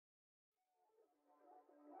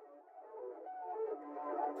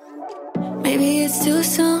it's too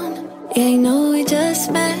soon. Yeah, you know we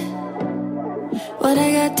just met. What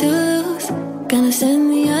I got to lose? Gonna send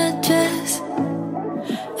me a dress.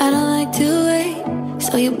 I don't like to wait,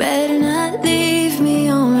 so you better not leave me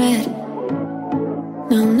on red.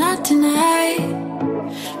 No, not tonight.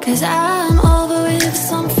 Cause I'm over with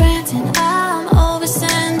some friends, and I'm over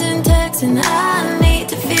sending texts, and I need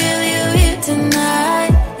to feel you here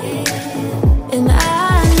tonight. And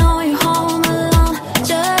I know you're home alone,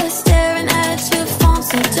 just staring at your phone.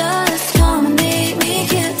 So just come and meet me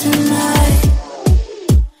here tonight.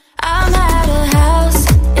 I'm at a house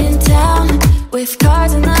in town with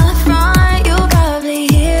cars in the front. You'll probably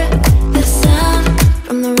hear the sound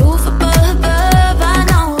from the roof above. I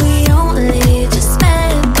know we only just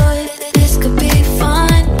met, but this could be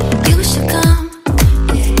fun. You should come,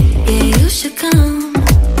 yeah, you should come.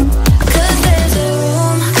 Cause there's a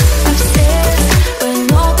room upstairs where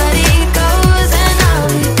nobody goes, and I'll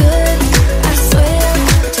be good, I swear.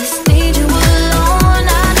 Just need you alone.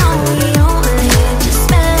 I know we only just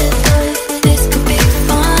met, but this could be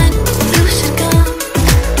fun. You should come,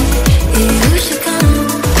 yeah, you should come.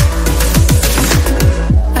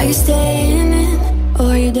 Are you staying in, or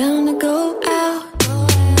are you down to go out?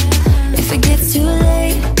 If it gets too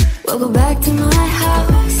late, we'll go back to my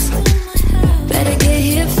house. Better get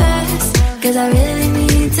here fast, cause I really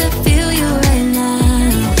need to feel